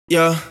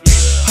Yeah.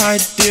 Hi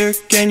dear,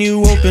 can you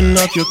open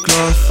up your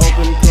cloth?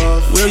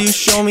 Will you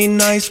show me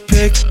nice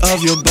pic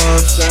of your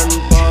buffs?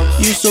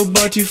 You so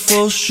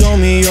beautiful, show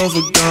me your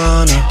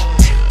vagina.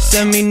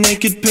 Send me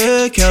naked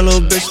pic, hello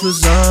bitch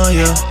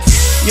lasagna.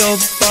 Your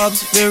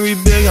bob's very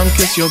big, I'm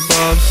kiss your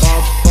bobs.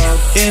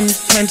 In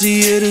plenty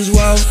it is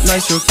wow,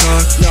 nice your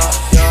cock.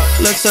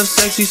 Let's have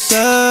sexy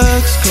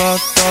sex,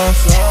 cloth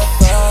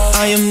off.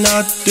 I am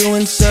not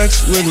doing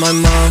sex with my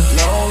mom.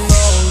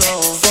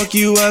 Fuck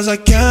you as I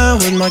can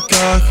with my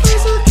cock.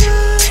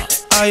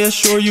 I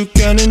assure you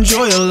can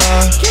enjoy a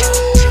lot.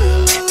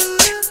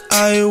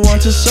 I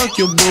want to suck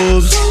your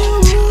boobs,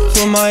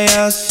 put my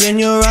ass in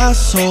your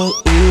asshole,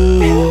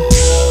 ooh.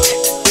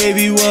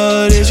 Baby,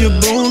 what is your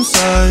boom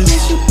size?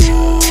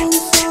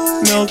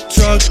 Milk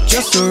truck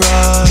just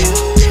arrived.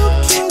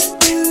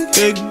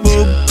 Big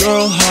boob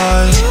girl,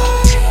 hi.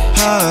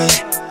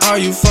 Are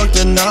you fucked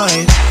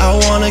tonight? I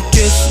wanna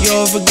kiss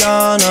your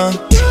vagina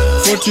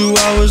for 2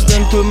 hours,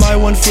 then put my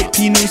 1-foot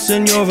penis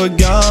in your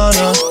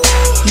vagina.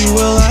 You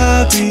will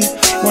happy,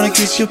 wanna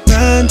kiss your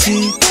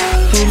panty.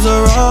 Boobs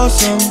are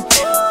awesome,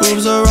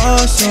 boobs are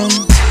awesome.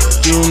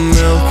 Do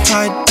milk.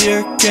 Hi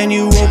dear, can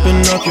you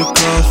open up your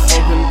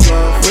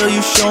cloth? Will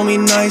you show me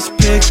nice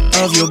pic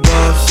of your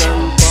buffs?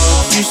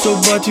 You so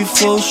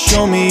beautiful,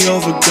 show me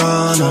your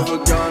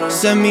vagina.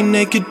 Send me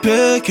naked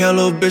pic,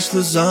 hello bitch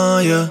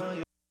lasagna.